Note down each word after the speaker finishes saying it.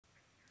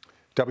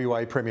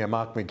WA Premier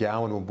Mark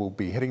McGowan will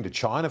be heading to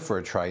China for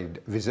a trade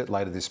visit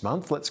later this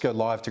month. Let's go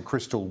live to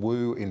Crystal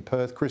Wu in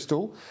Perth.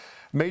 Crystal,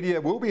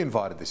 media will be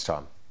invited this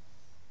time.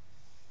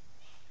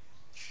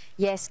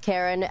 Yes,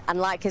 Karen,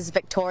 unlike his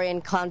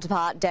Victorian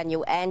counterpart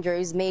Daniel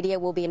Andrews, media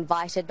will be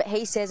invited, but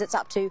he says it's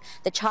up to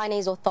the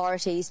Chinese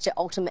authorities to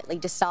ultimately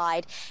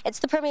decide. It's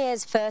the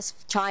Premier's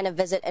first China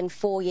visit in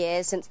 4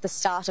 years since the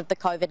start of the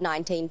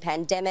COVID-19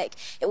 pandemic.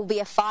 It will be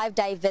a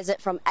 5-day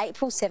visit from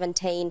April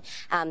 17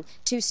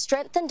 to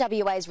strengthen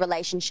WA's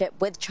relationship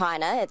with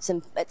China, its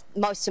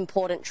most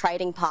important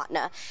trading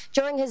partner.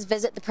 During his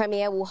visit, the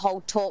Premier will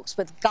hold talks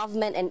with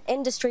government and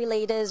industry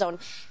leaders on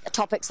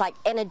topics like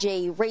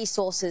energy,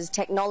 resources,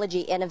 technology,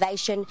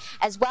 innovation,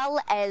 as well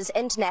as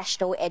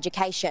international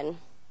education.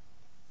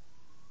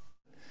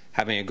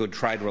 Having a good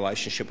trade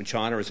relationship with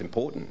China is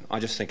important. I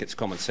just think it's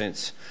common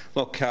sense.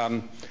 Look,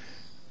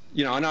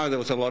 you know, I know there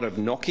was a lot of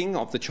knocking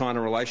of the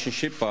China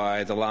relationship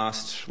by the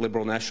last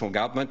Liberal National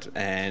government,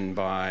 and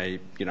by,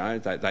 you know,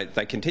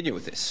 they continue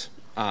with this.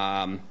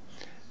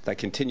 They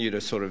continue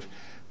to sort of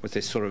with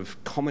this sort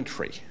of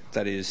commentary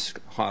that is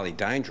highly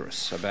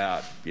dangerous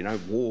about, you know,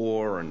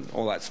 war and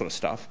all that sort of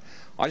stuff.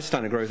 I just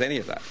don't agree with any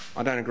of that.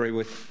 I don't agree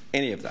with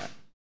any of that.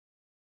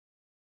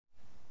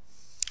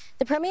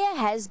 The Premier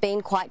has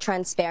been quite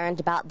transparent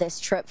about this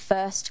trip,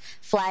 first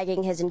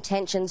flagging his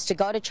intentions to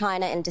go to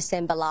China in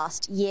December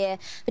last year.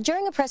 But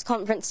during a press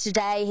conference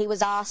today, he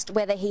was asked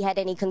whether he had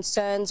any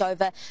concerns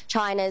over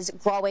China's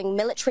growing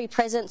military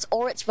presence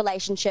or its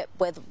relationship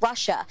with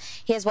Russia.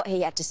 Here's what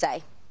he had to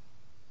say.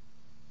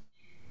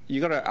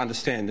 You've got to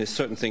understand there's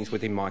certain things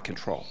within my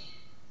control.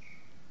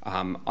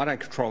 I don't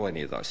control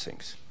any of those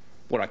things.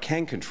 What I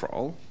can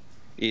control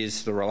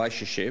is the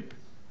relationship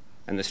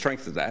and the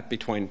strength of that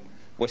between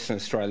Western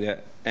Australia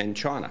and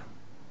China,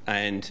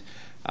 and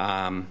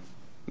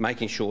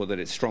making sure that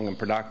it's strong and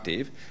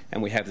productive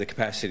and we have the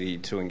capacity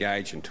to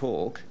engage and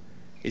talk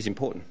is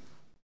important.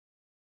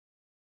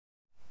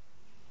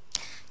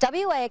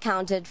 WA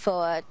accounted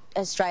for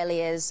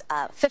Australia's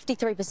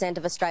 53%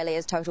 of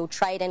Australia's total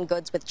trade in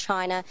goods with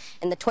China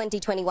in the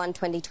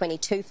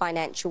 2021-2022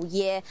 financial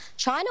year.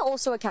 China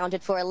also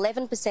accounted for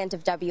 11%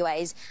 of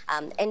WA's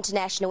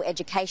international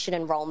education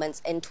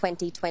enrolments in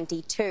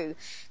 2022.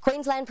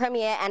 Queensland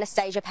Premier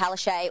Anastasia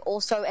Palaszczuk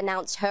also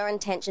announced her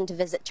intention to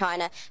visit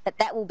China, but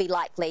that will be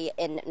likely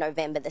in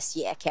November this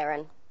year.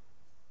 Karen.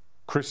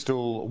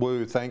 Crystal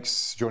Wu,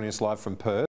 thanks for joining us live from Perth.